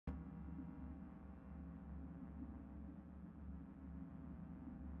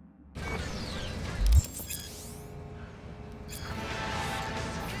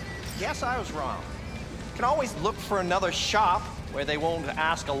Guess I was wrong. Can always look for another shop where they won't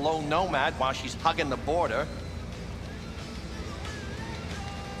ask a lone nomad while she's hugging the border.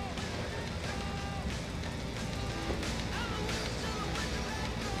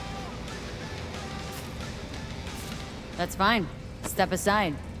 That's fine. Step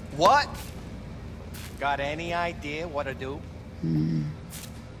aside. What? Got any idea what to do? I'm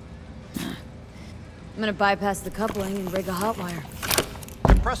gonna bypass the coupling and rig a hot wire.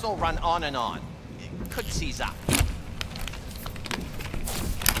 Compressor will run on and on. It could seize up.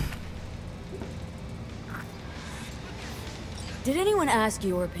 Did anyone ask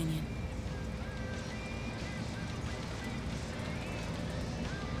your opinion?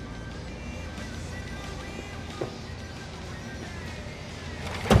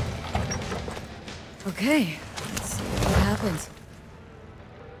 Okay, let's see what happens.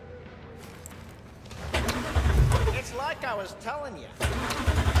 It's like I was telling you.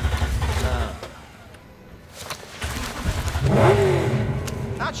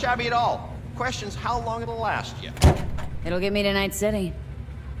 Not shabby at all. Question's how long it'll last you. It'll get me to Night City.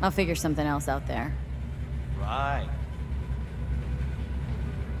 I'll figure something else out there. Right.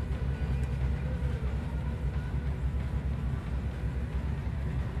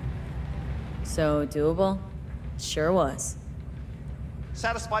 So, doable? Sure was.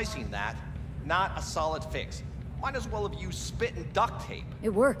 Satisficing that, not a solid fix. Might as well have used spit and duct tape. It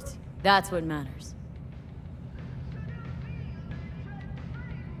worked. That's what matters.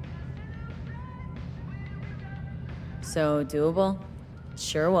 So, doable?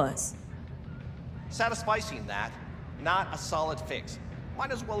 Sure was. Satisficing that, not a solid fix.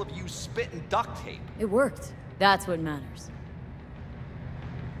 Might as well have used spit and duct tape. It worked. That's what matters.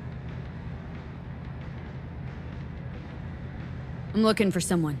 I'm looking for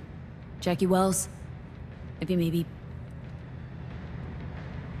someone. Jackie Wells? If you maybe...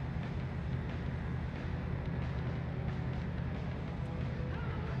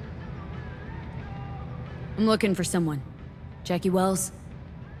 I'm looking for someone. Jackie Wells?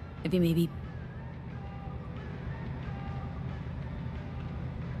 If you maybe...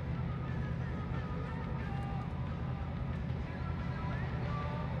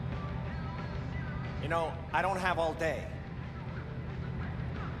 You know, I don't have all day.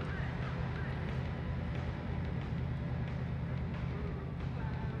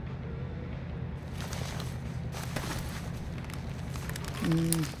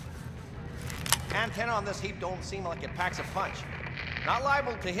 Antenna on this heap don't seem like it packs a punch. Not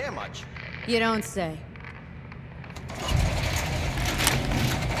liable to hear much. You don't say.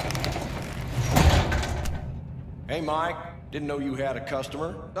 Hey, Mike. Didn't know you had a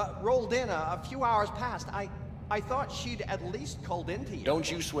customer. Rolled in a few hours past. I thought she'd at least called into you. Don't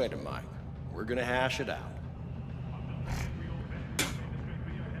you sweat it, Mike. We're gonna hash it out.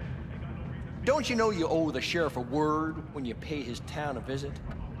 Don't you know you owe the sheriff a word when you pay his town a visit?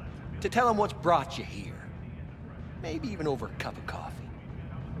 To tell him what's brought you here. Maybe even over a cup of coffee.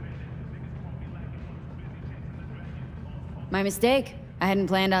 My mistake. I hadn't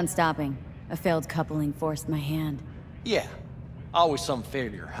planned on stopping. A failed coupling forced my hand. Yeah, always some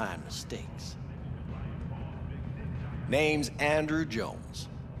failure hide mistakes. Name's Andrew Jones.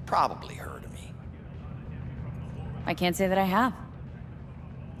 Probably heard of me. I can't say that I have.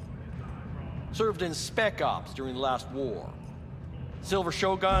 Served in Spec Ops during the last war. Silver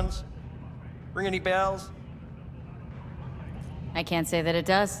Shoguns? Ring any bells? I can't say that it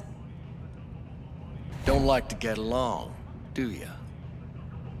does. Don't like to get along, do ya?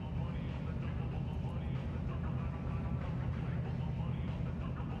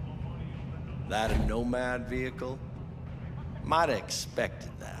 That a nomad vehicle? Might have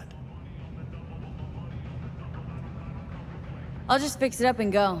expected that. I'll just fix it up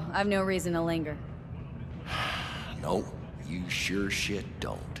and go. I've no reason to linger. No, you sure shit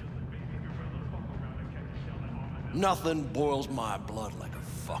don't. Nothing boils my blood like a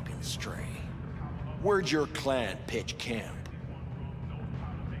fucking stray. Where'd your clan pitch camp?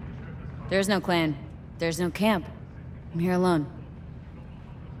 There's no clan. There's no camp. I'm here alone.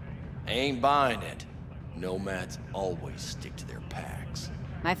 I ain't buying it. Nomads always stick to their packs.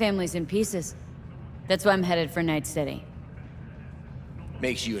 My family's in pieces. That's why I'm headed for Night City.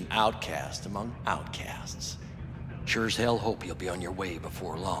 Makes you an outcast among outcasts. Sure as hell hope you'll be on your way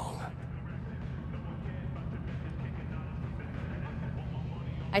before long.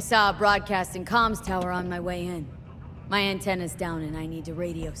 I saw a broadcasting comms tower on my way in. My antenna's down and I need to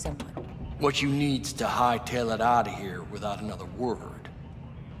radio someone. What you need's to hightail it out of here without another word.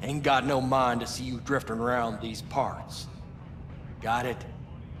 Ain't got no mind to see you drifting around these parts. Got it?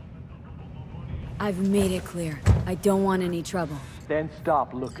 I've made it clear. I don't want any trouble. Then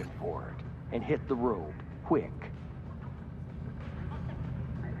stop looking for it and hit the road, quick.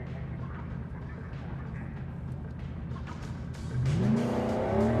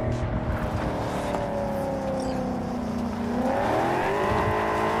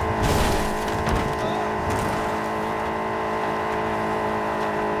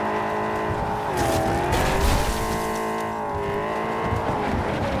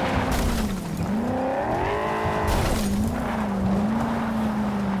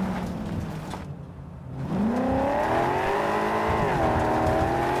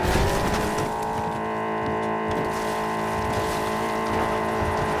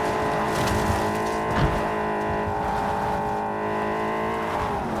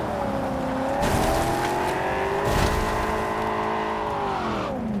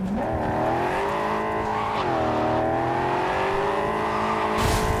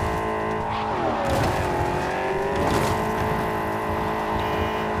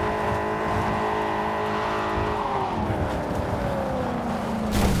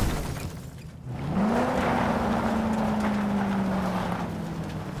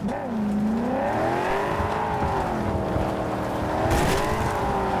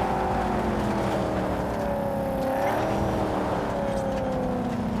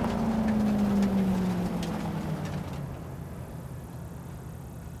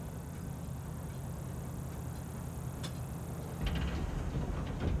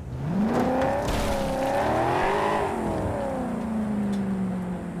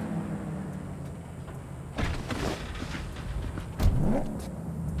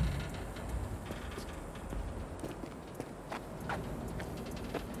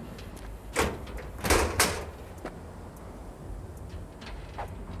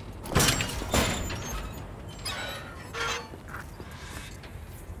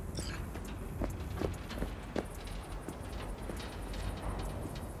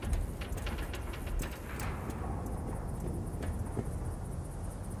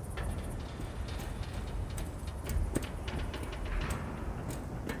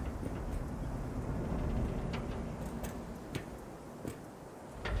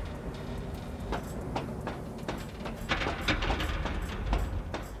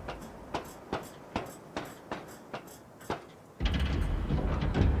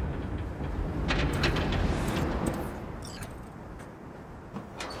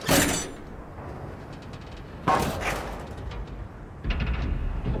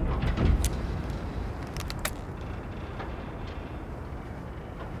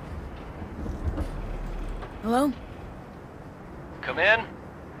 Hello? Come in.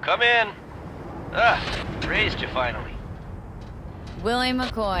 Come in. Ah, raised you finally. Willie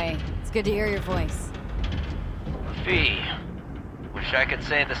McCoy. It's good to hear your voice. Fee. Wish I could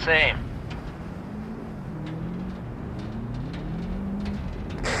say the same.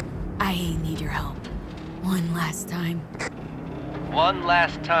 I need your help. One last time. One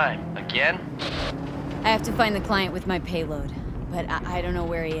last time. Again? I have to find the client with my payload, but I don't know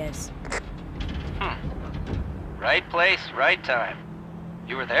where he is. Right place, right time.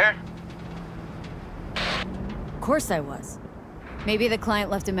 You were there? Of course I was. Maybe the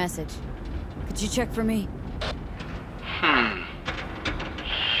client left a message. Could you check for me?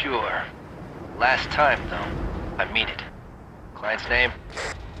 Sure. Last time, though. I mean it. Client's name?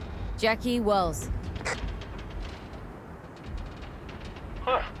 Jackie Wells.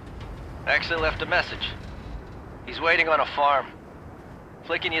 Huh. Actually left a message. He's waiting on a farm.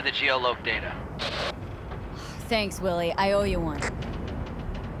 Flicking you the geoloc data. Thanks, Willie. I owe you one.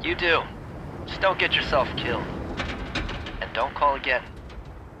 You do. Just don't get yourself killed. And don't call again.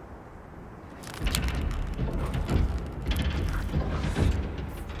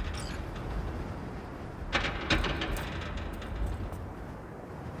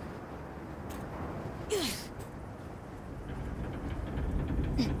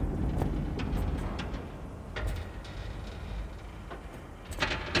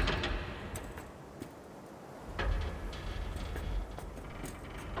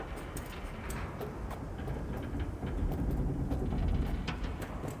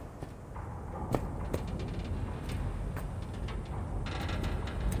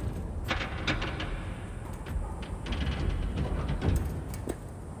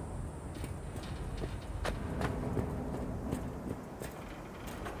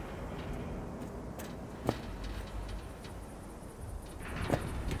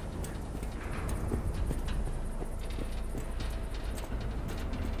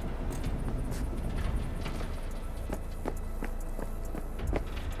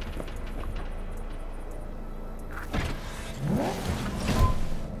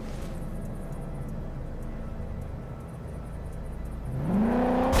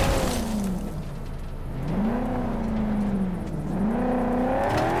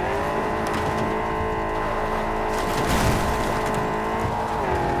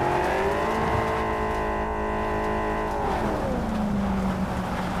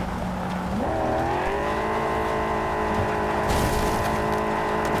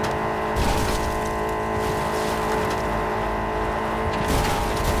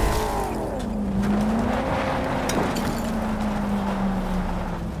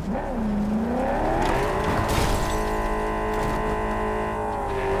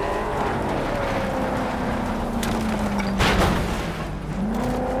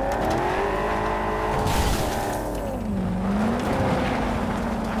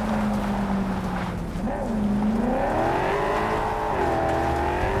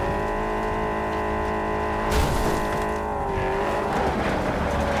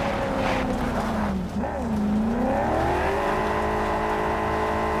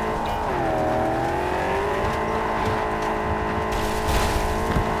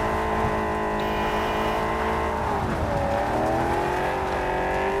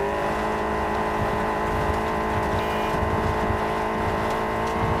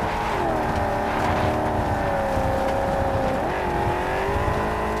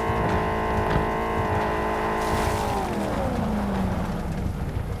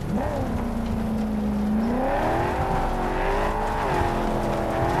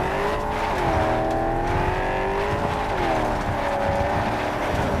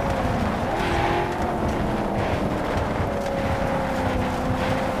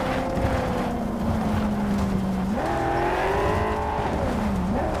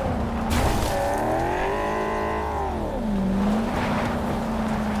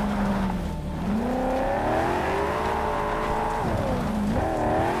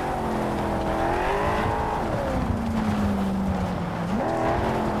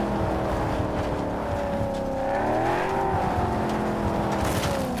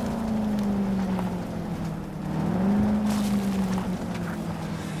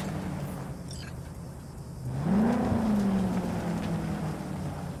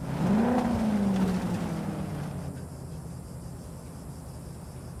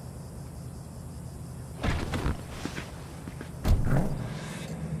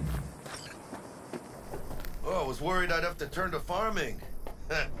 was worried I'd have to turn to farming.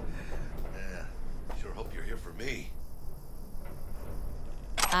 Yeah, sure hope you're here for me.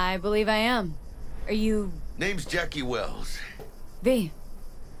 I believe I am. Are you... Name's Jackie Wells. V.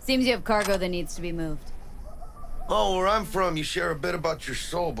 Seems you have cargo that needs to be moved. Oh, where I'm from, you share a bit about your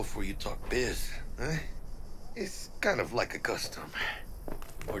soul before you talk biz, huh? It's kind of like a custom.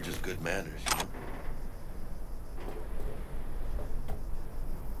 Or just good manners, you know?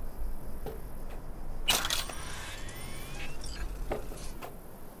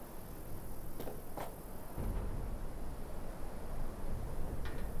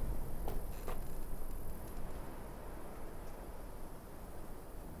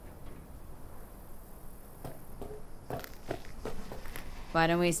 Why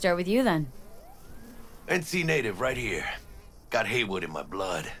don't we start with you then? NC native right here. Got Haywood in my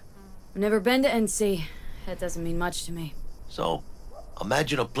blood. I've never been to NC. That doesn't mean much to me. So,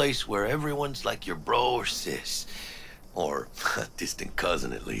 imagine a place where everyone's like your bro or sis. Or a distant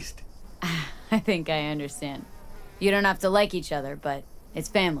cousin, at least. I think I understand. You don't have to like each other, but it's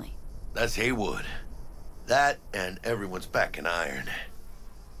family. That's Haywood. That and everyone's back in iron.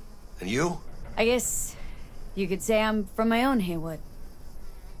 And you? I guess you could say I'm from my own Haywood.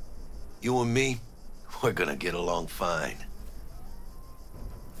 You and me, we're gonna get along fine.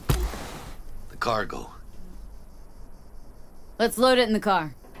 The cargo. Let's load it in the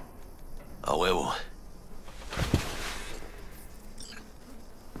car. A huevo.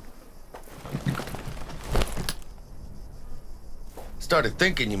 Started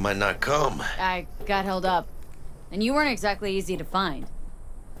thinking you might not come. I got held up. And you weren't exactly easy to find.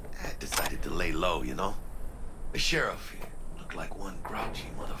 I decided to lay low, you know? The sheriff looked like one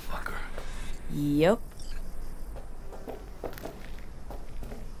grouchy motherfucker. Yep.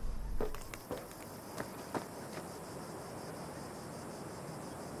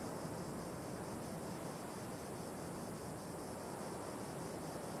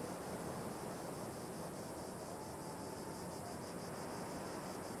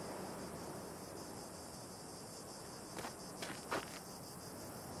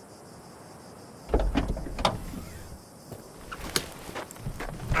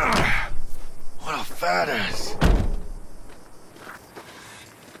 Fat ass.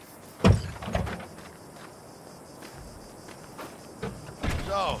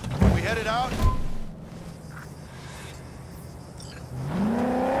 So, we headed out?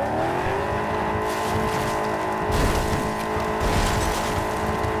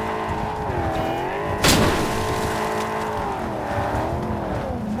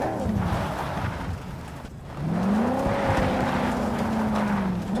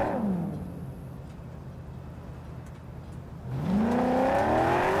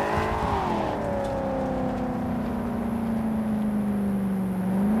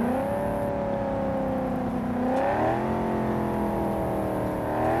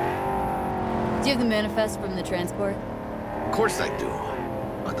 Do you have the manifest from the transport? Of course I do.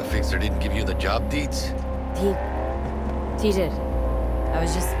 But the fixer didn't give you the job deeds? He did. I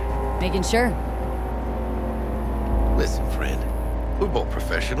was just making sure. Listen, friend. We're both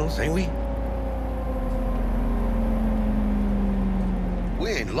professionals, ain't we? We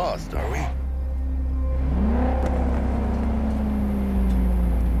ain't lost, are we?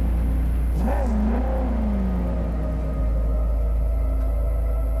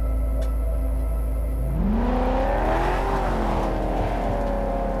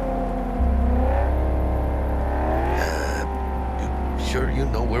 Sure you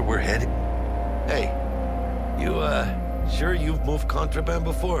know where we're headed? Hey, you, sure you've moved contraband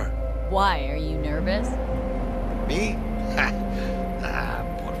before? Why? Are you nervous? Me?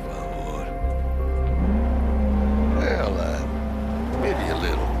 Por favor. Well, maybe a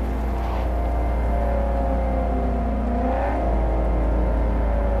little.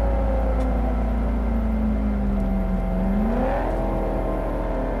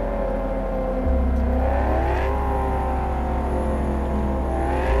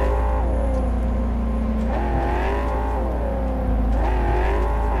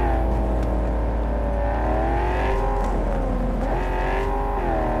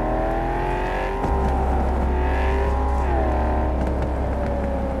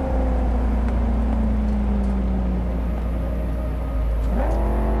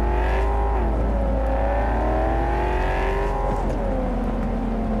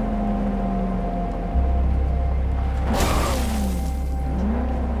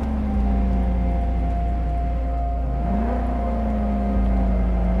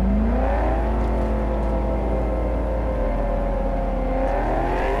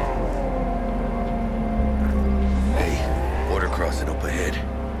 Crossing up ahead.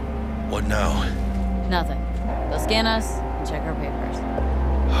 What now? Nothing. scan us and check our papers.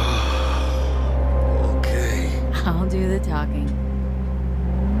 Okay. I'll do the talking.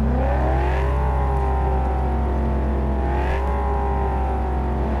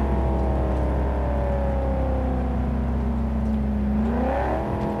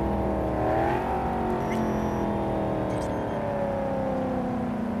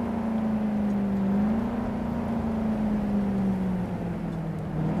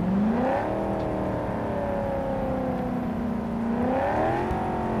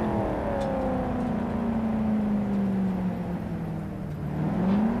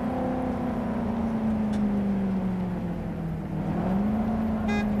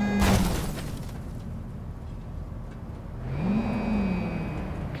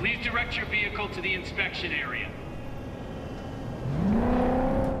 Please direct your vehicle to the inspection area.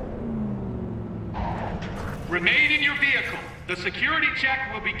 Remain in your vehicle. The security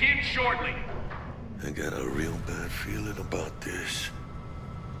check will begin shortly. I got a real bad feeling about this.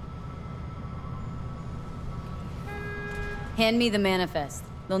 Hand me the manifest.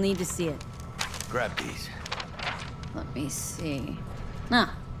 They'll need to see it. Grab these. Let me see.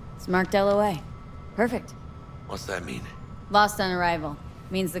 Ah, it's marked LOA. Perfect. What's that mean? Lost on arrival.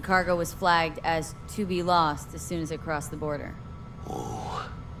 Means the cargo was flagged as to be lost as soon as it crossed the border. Oh,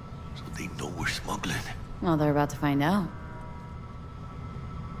 so they know we're smuggling. Well, they're about to find out.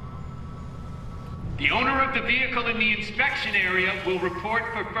 The owner of the vehicle in the inspection area will report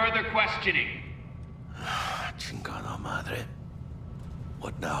for further questioning. Chingada madre.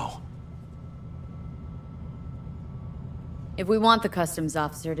 What now? If we want the customs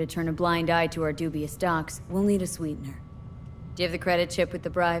officer to turn a blind eye to our dubious docks, we'll need a sweetener. Do you have the credit chip with the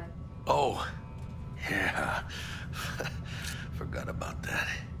bribe? Oh, yeah. Forgot about that.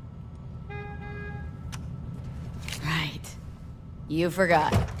 Right. You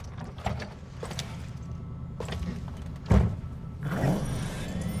forgot.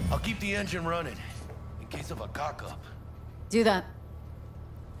 I'll keep the engine running in case of a cock-up. Do that.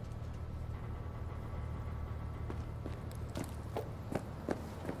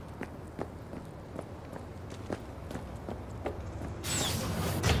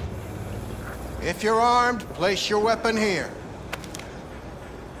 If you're armed, place your weapon here.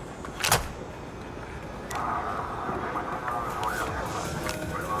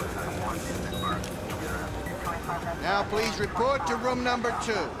 Now please report to room number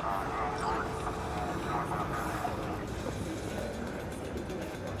 2.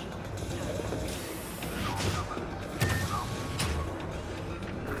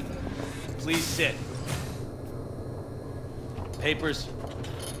 Please sit. Papers?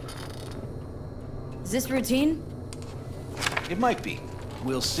 Is this routine? It might be.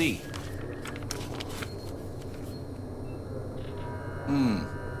 We'll see.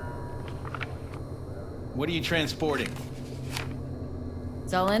 What are you transporting?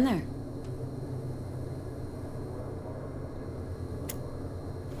 It's all in there.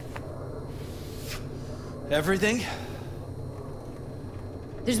 Everything?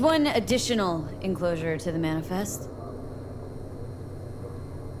 There's one additional enclosure to the manifest.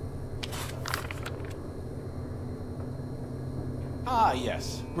 Ah,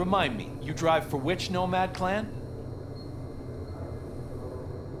 yes. Remind me, you drive for which nomad clan?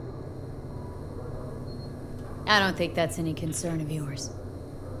 I don't think that's any concern of yours.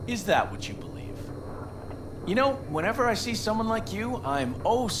 Is that what you believe? You know, whenever I see someone like you, I'm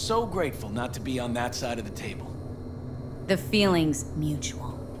oh so grateful not to be on that side of the table. The feeling's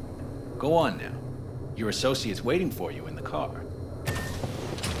mutual. Go on now. Your associate's waiting for you in the car.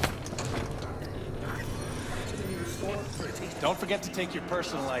 Don't forget to take your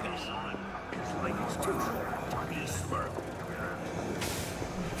personal items.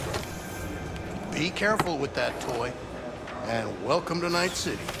 Be careful with that toy. And welcome to Night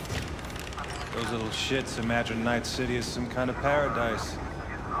City. Those little shits imagine Night City as some kind of paradise.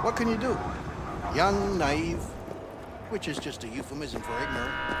 What can you do? Young, naive, which is just a euphemism for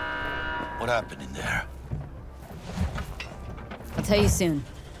ignorant. What happened in there? I'll tell you soon.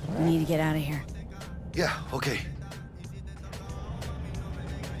 We need to get out of here. Yeah, okay.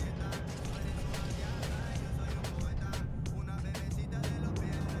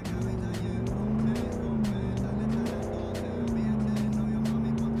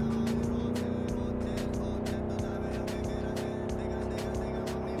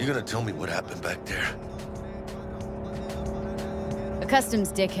 You gonna tell me what happened back there? A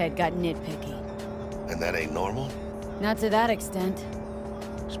customs dickhead got nitpicky. And that ain't normal? Not to that extent.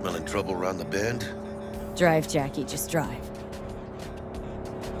 Smelling trouble around the bend? Drive, Jackie, just drive.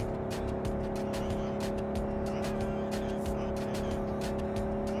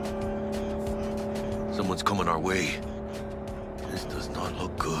 Someone's coming our way. This does not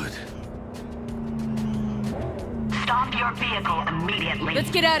look good. Stop your vehicle immediately.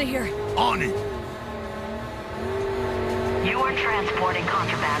 Let's get out of here. On it! You are transporting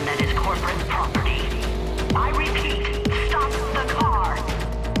contraband that is corporate property. I repeat, stop the car.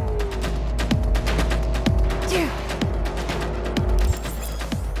 Damn.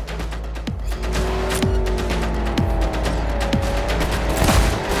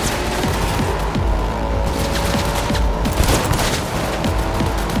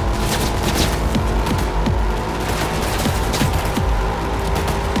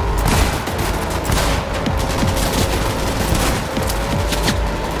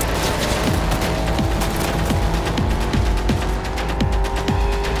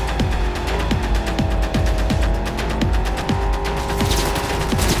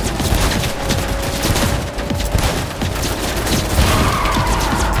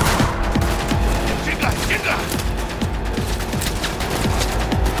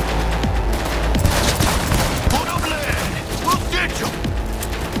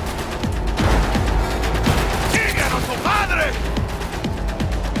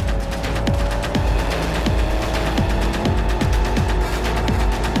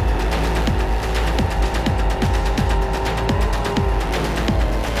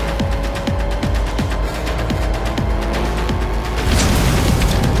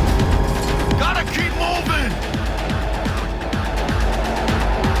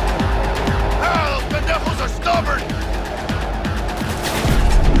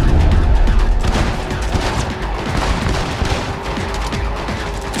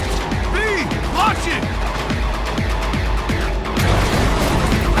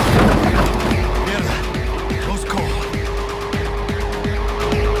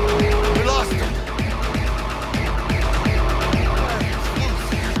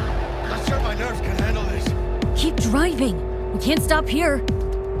 Driving. We can't stop here.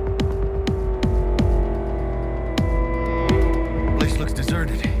 Place looks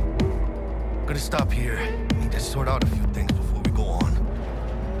deserted. I'm gonna stop here. Need to sort out a few things before we go on.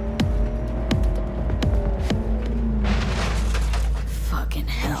 Fucking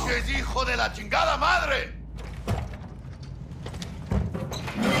hell. Hijo de la chingada madre!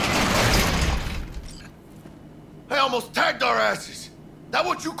 I almost tagged our asses. That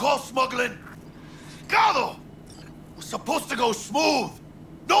what you call smuggling? Gado! Was supposed to go smooth.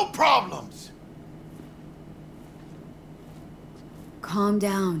 No problems. Calm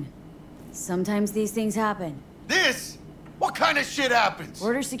down. Sometimes these things happen. This? What kind of shit happens?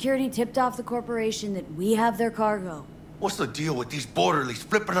 Border security tipped off the corporation that we have their cargo. What's the deal with these borderlies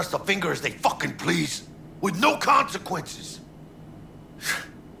flipping us the finger as they fucking please? With no consequences?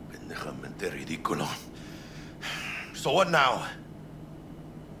 Pendejamente ridículo. So what now?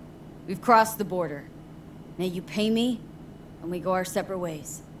 We've crossed the border. Now you pay me, and we go our separate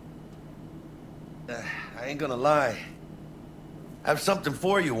ways. I ain't gonna lie. I have something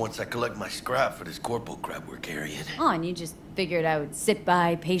for you once I collect my scrap for this corpo crap we're carrying. Oh, and you just figured I would sit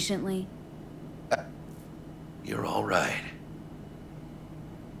by patiently? You're all right.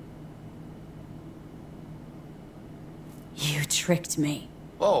 You tricked me.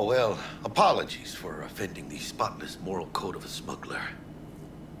 Oh, well, apologies for offending the spotless moral code of a smuggler.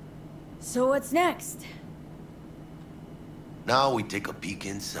 So what's next? Now we take a peek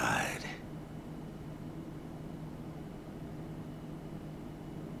inside.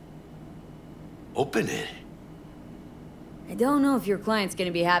 Open it. I don't know if your client's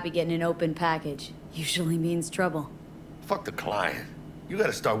gonna be happy getting an open package. Usually means trouble. Fuck the client. You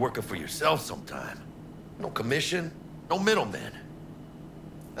gotta start working for yourself sometime. No commission, no middleman.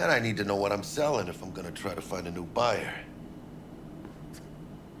 And I need to know what I'm selling if I'm gonna try to find a new buyer.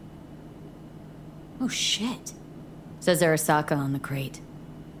 Oh shit. Says Arasaka on the crate.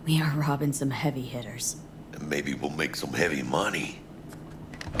 We are robbing some heavy hitters. And maybe we'll make some heavy money.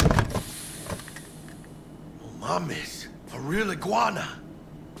 Oh, mames. A real iguana.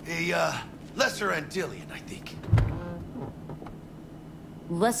 A, lesser Antillean, I think.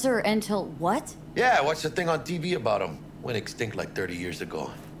 Lesser Antil what? Yeah, I watched a thing on TV about them. Went extinct like 30 years ago.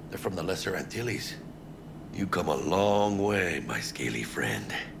 They're from the Lesser Antilles. You come a long way, my scaly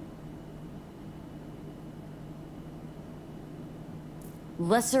friend.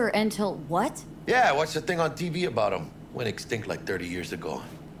 Lesser Antil what? Yeah, I watched a thing on TV about them. Went extinct like 30 years ago.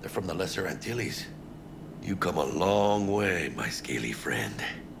 They're from the Lesser Antilles. You come a long way, my scaly friend.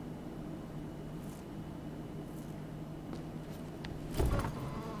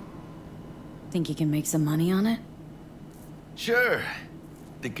 Think you can make some money on it? Sure.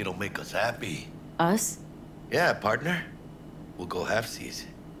 Think it'll make us happy. Us? Yeah, partner. We'll go halfsies.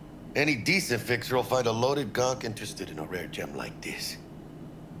 Any decent fixer will find a loaded gonk interested in a rare gem like this.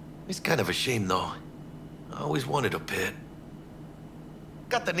 It's kind of a shame, though. I always wanted a pet.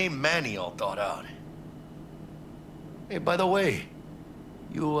 Got the name Manny all thought out. Hey, by the way,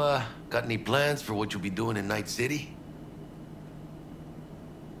 you, got any plans for what you'll be doing in Night City?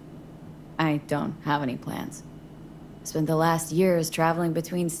 I don't have any plans. Spent the last years traveling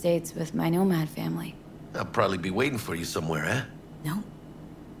between states with my nomad family. I'll probably be waiting for you somewhere, eh? No.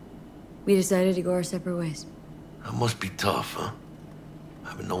 We decided to go our separate ways. That must be tough, huh?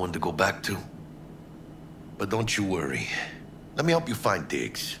 Having no one to go back to. But don't you worry. Let me help you find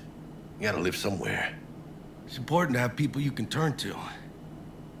digs. You gotta live somewhere. It's important to have people you can turn to.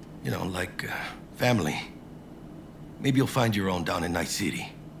 You know, like, family. Maybe you'll find your own down in Night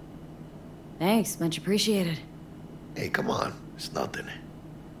City. Thanks, much appreciated. Hey, come on. It's nothing.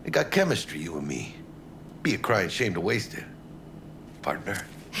 We got chemistry, you and me. Be a crying shame to waste it. Partner.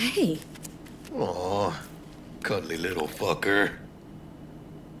 Hey. Aw, cuddly little fucker.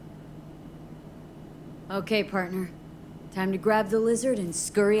 Okay, partner. Time to grab the lizard and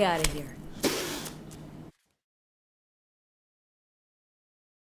scurry out of here.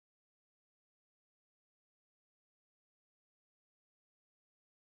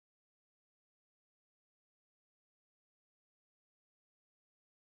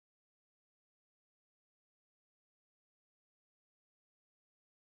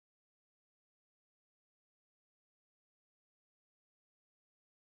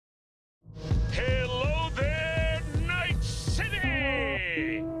 Hello there, Night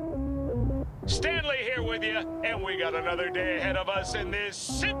City! Stanley here with you, and we got another day ahead of us in this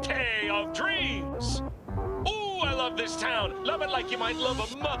city of dreams. Ooh, I love this town. Love it like you might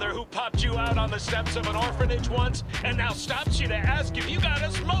love a mother who popped you out on the steps of an orphanage once and now stops you to ask if you got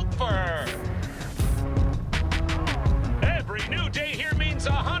a smoke for her. Every new day here means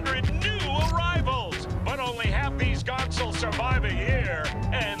 100 new arrivals, but only half these gonks will survive a year,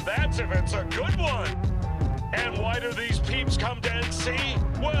 and that's if it's a good one. And why do these peeps come to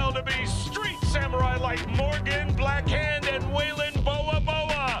NC? Well, to be street samurai like Morgan, Blackhand, and Waylon Boa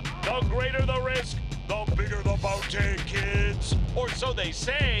Boa. The greater the risk, the bigger the bounty, kids. Or so they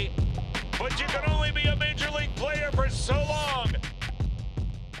say, but you can only be a major league player for so long.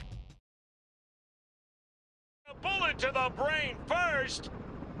 A bullet to the brain first.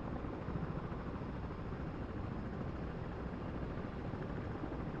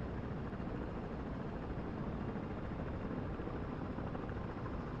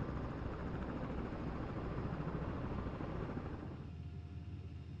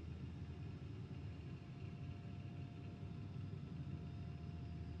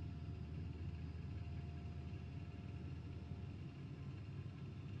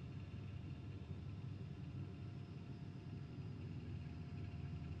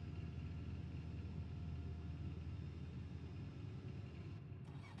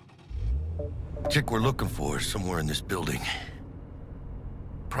 Chick we're looking for is somewhere in this building.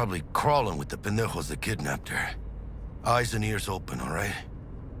 Probably crawling with the pendejos that kidnapped her. Eyes and ears open, all right?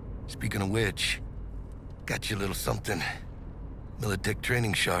 Speaking of which, got you a little something. Militech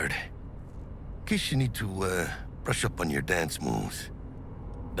training shard. In case you need to, brush up on your dance moves.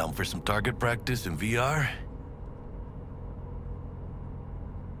 Down for some target practice in VR?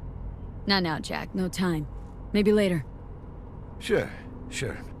 Not now, Jack. No time. Maybe later. Sure.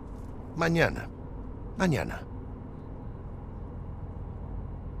 Mañana.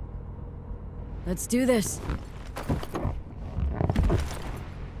 Let's do this.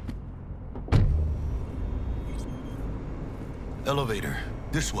 Elevator.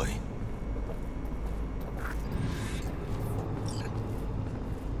 This way.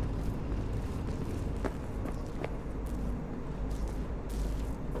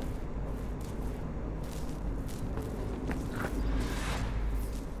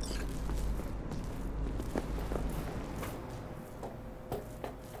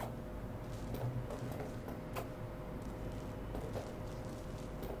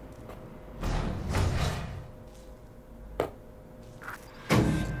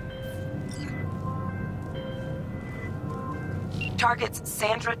 Target's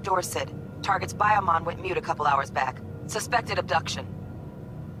Sandra Dorset. Target's biomon went mute a couple hours back. Suspected abduction.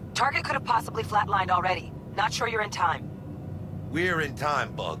 Target could have possibly flatlined already. Not sure you're in time. We're in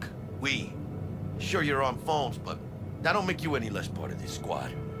time, Bug. We. Sure you're on phones, but that don't make you any less part of this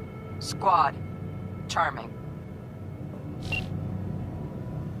squad. Squad. Charming.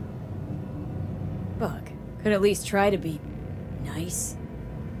 Bug. Could at least try to be nice.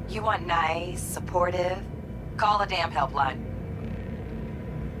 You want nice, supportive? Call a damn helpline.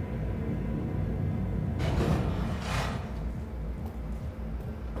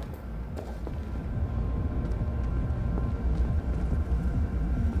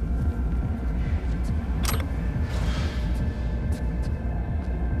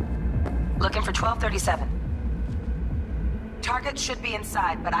 Looking for 1237. Target should be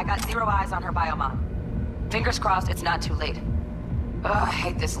inside, but I got 0 eyes on her biomon. Fingers crossed it's not too late. Ugh, I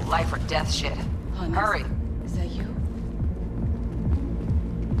hate this life or death shit. Hannes, Hurry. Is that you?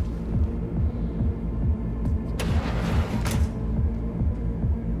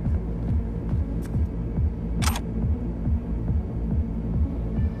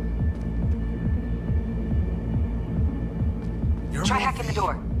 Try hacking the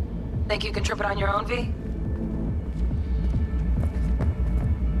door. Think you can trip it on your own, V?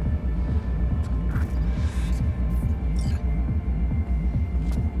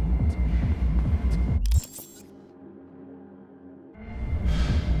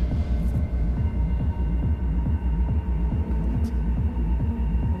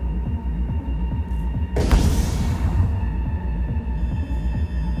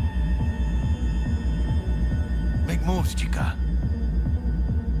 Make moves, chica.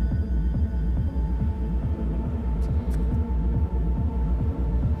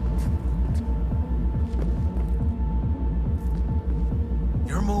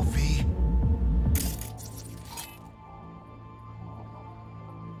 Your move, V.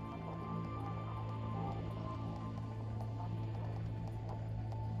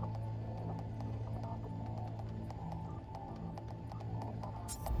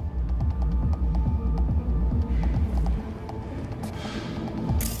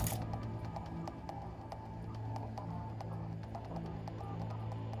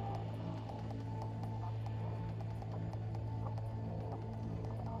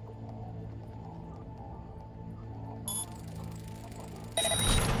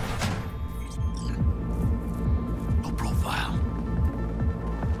 Low profile.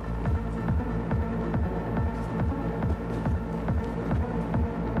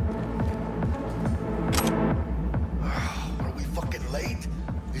 Are we fucking late?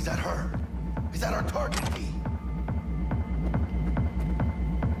 Is that her? Is that our target, V?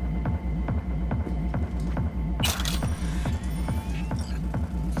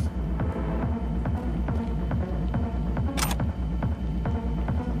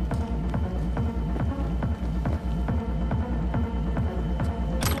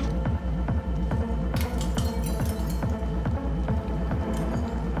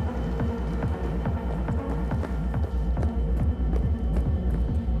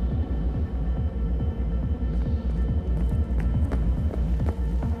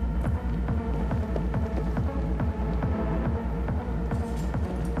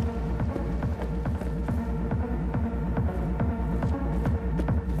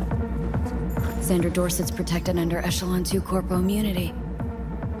 Sandra Dorsett's protected under Echelon 2 Corpo immunity.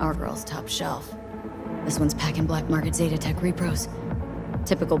 Our girl's top shelf. This one's packing black market Zeta Tech repros.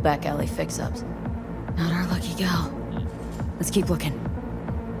 Typical back alley fix-ups. Not our lucky gal. Let's keep looking.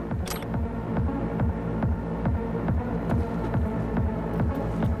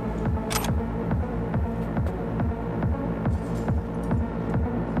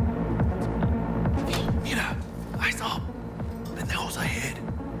 Mira, eyes up. Pendejos ahead.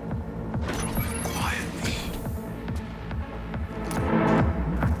 Quiet, V.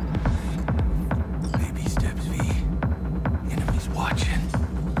 Baby steps, V. Enemies watching.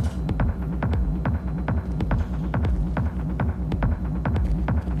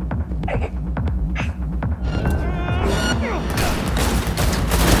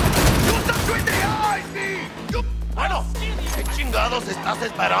 Bueno, ¿qué chingados estás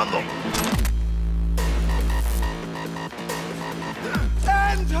esperando?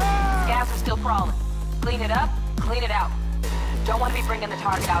 Gas is still crawling. Clean it up, clean it out. Don't want to be bringing the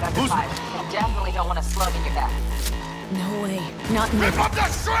target out under fire. And definitely don't want a slug in your back. No way. Not in Rip up the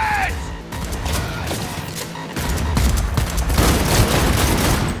shreds!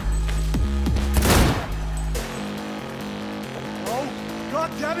 Oh,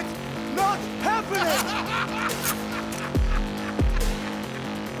 God damn it! Not happening!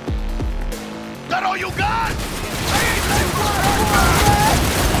 That all you got?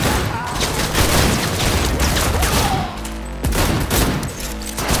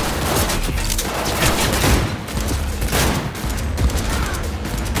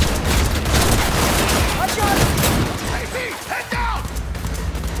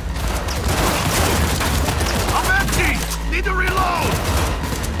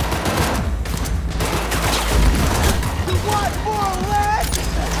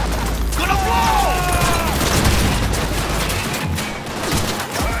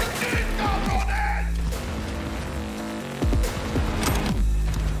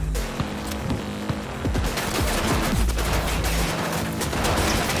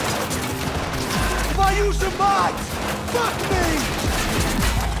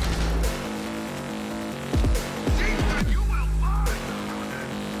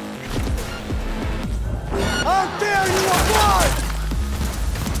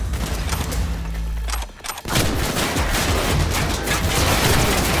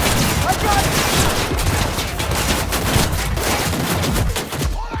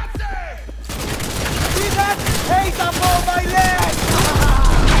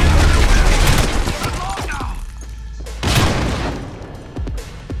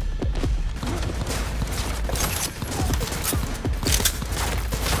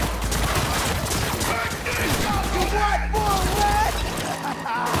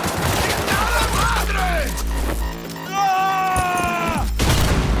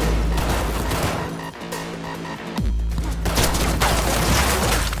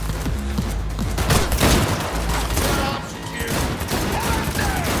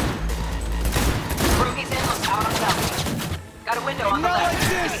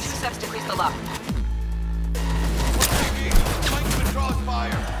 decrease the lock.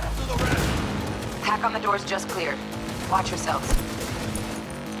 Hack on the doors just cleared. Watch yourselves.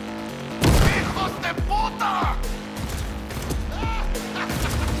 Hijos de puta!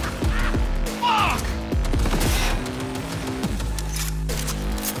 Fuck!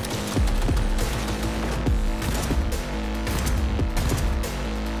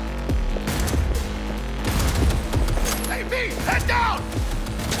 Hey, B! Head down!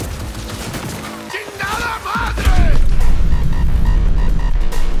 ¡Chingada madre!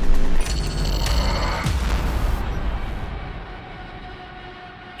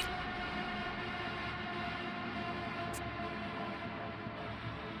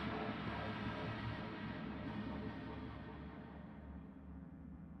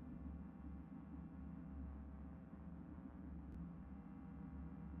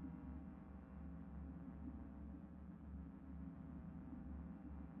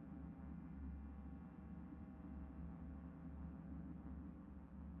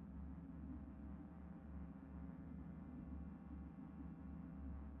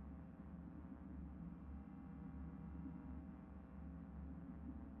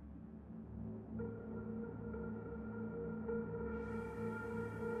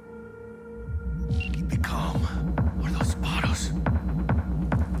 Keep it calm. What are those bottles?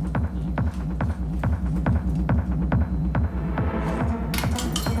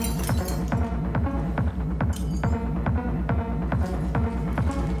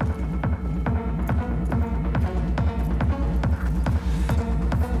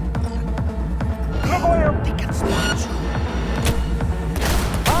 They can spot you.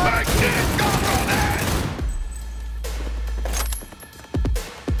 Back in! Go, Ronan!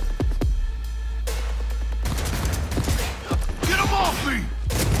 Get him off me!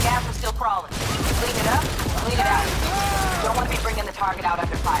 Gas is still crawling. Clean it up, clean it out. You don't want to be bringing the target out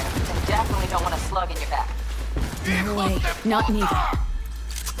under fire. And definitely don't want a slug in your back. No way. Not me.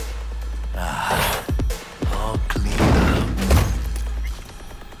 All cleaned up.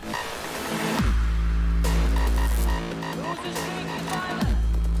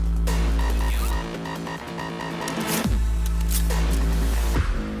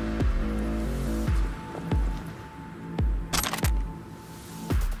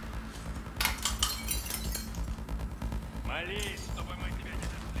 Молись, чтобы мы тебя не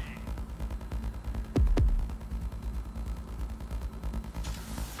нашли.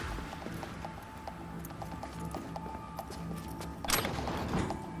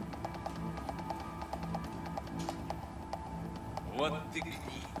 Вот ты гнида.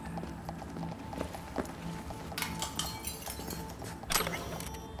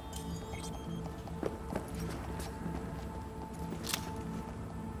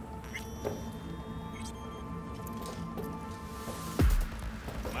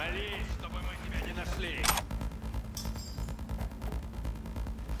 Молись, чтобы мы тебя не нашли.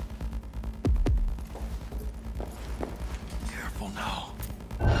 Careful now.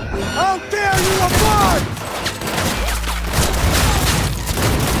 How dare you abort!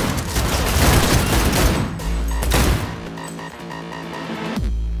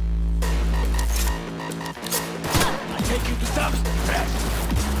 I take you to substance.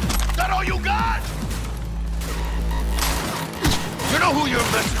 Is that all you got? You know who you're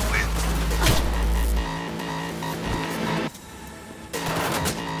messing with.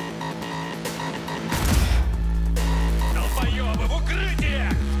 Долбоёбы, в укрытие!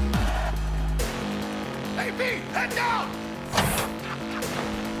 Hey, B, head down!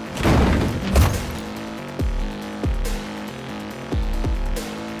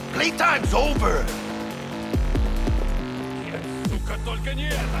 Playtime's over. Нет, сука, только не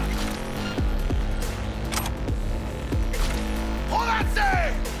это!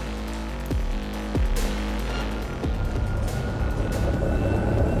 ¡Jódanse!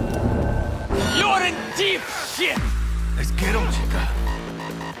 You're in deep shit! Let's get him, chica.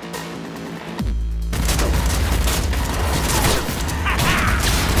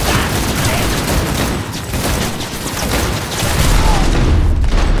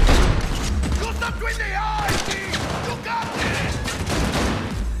 Shoot them between the eyes, B! You got this!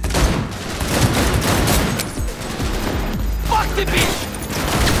 Fuck the bitch!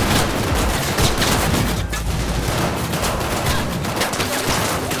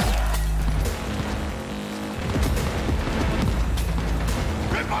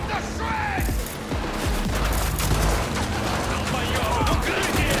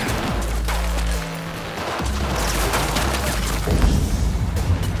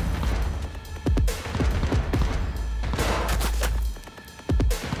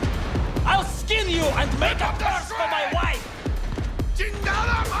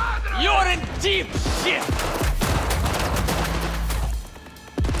 You're in deep shit!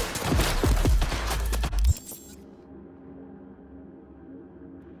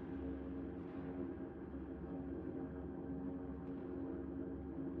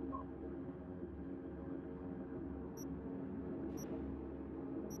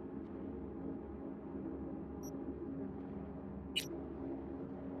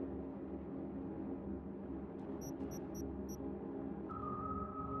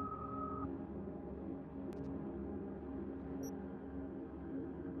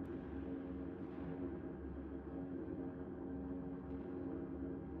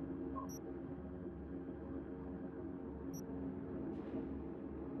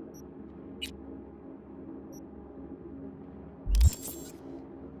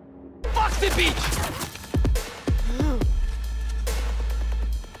 Fuck the beach!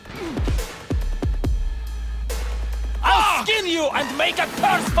 I'll skin you and make a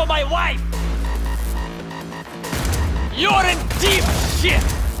curse for my wife! You're in deep shit!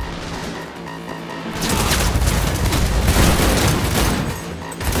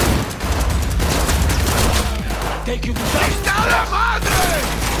 Take you to the madre!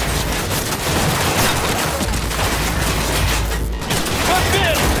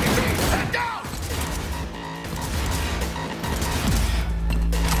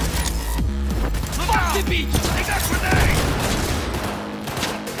 Fuck the beach! Take that grenade!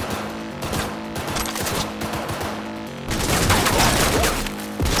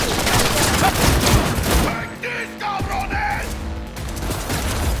 Take this, cabrones!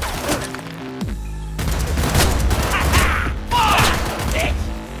 Fuck! Bitch!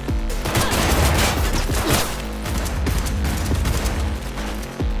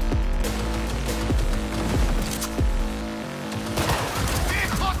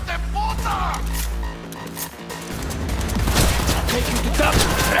 Take you to the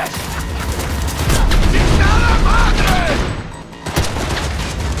rest! ¡Dictada madre!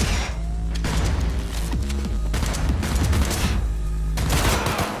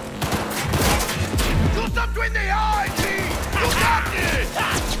 Do something in the eye, G! You got this!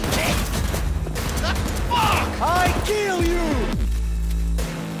 Fuck! I kill you!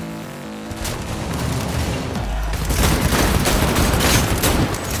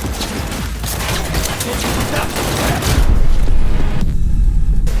 Take you to the rest!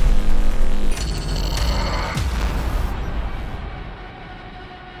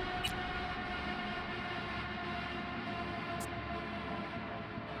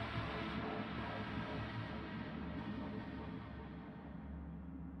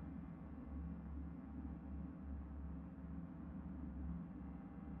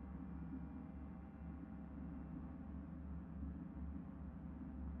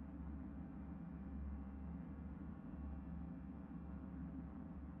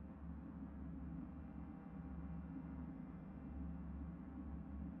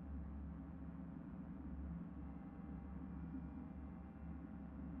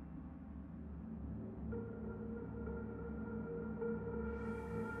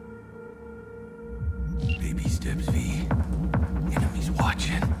 Baby steps, V. Enemies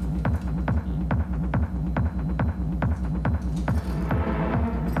watching.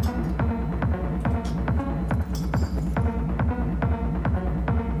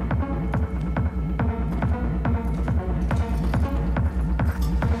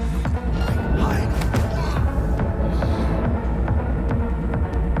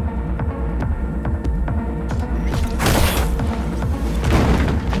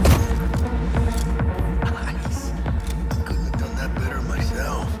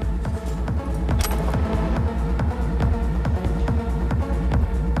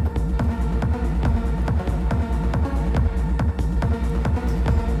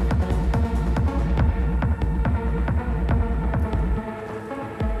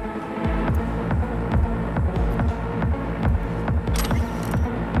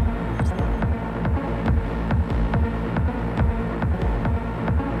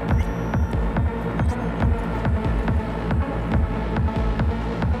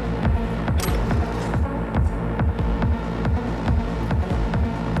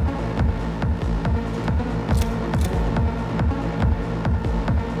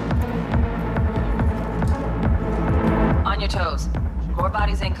 Toes. More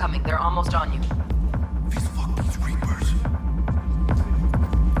bodies incoming. They're almost on you. These fucking Reapers.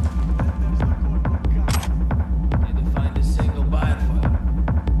 Need to find a single buyer for it.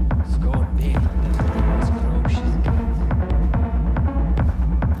 It's going big. It's ferocious.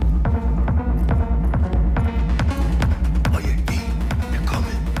 Oh yeah, E, they're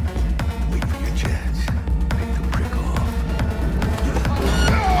coming. Wait for your chance. Pick the prick off.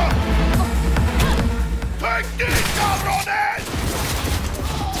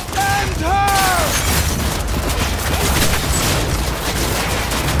 Clean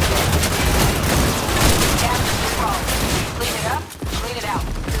it up, clean it out.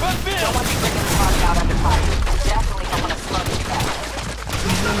 Don't want you bringing the party out under fire. Definitely don't want to slow you down.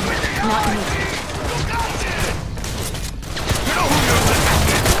 Not me.